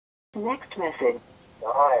Next message. Yeah,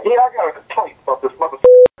 I got a complaint about this motherfucker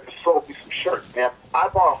who sold me some shirts, man. I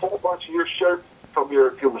bought a whole bunch of your shirts from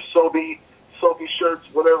your Soge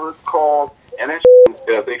Shirts, whatever it's called, and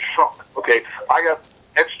that they shrunk. Okay, I got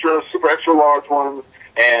super extra large ones,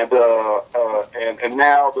 and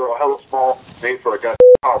now they're a hella small, made for a goddamn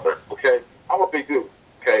toddler. Okay, I'm a big dude.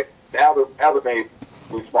 Okay, now they're made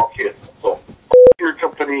for small kids. So your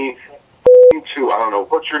company, you too. I don't know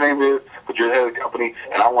what your name is, but you're the head of the company,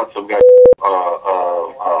 and I want some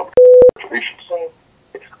retribution.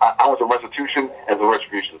 I want some restitution and some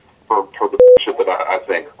retribution for the shit that I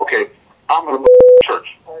think. Okay, I'm in a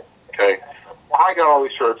church. Okay, I got all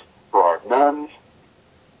these shirts for our nuns,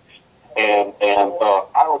 and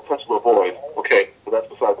I don't touch little boys. Okay, but that's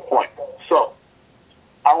beside the point. So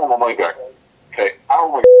I want my money back. Okay, I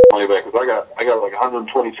want my money back because I got like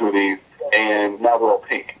 122 of these, and now they're all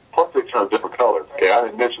pink. Plus they turn different colors. Okay, I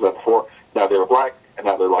didn't mention that before. Now they're black, and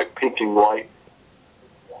now they're like pink and white.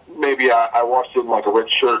 Maybe I washed it in like a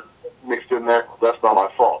red shirt mixed in there. That's not my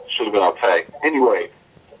fault. Should have been on tag. Anyway,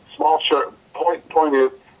 small shirt. Point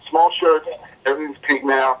is, small shirts. Everything's pink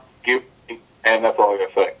now. And that's all I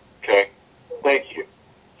gotta say. Okay. Thank you.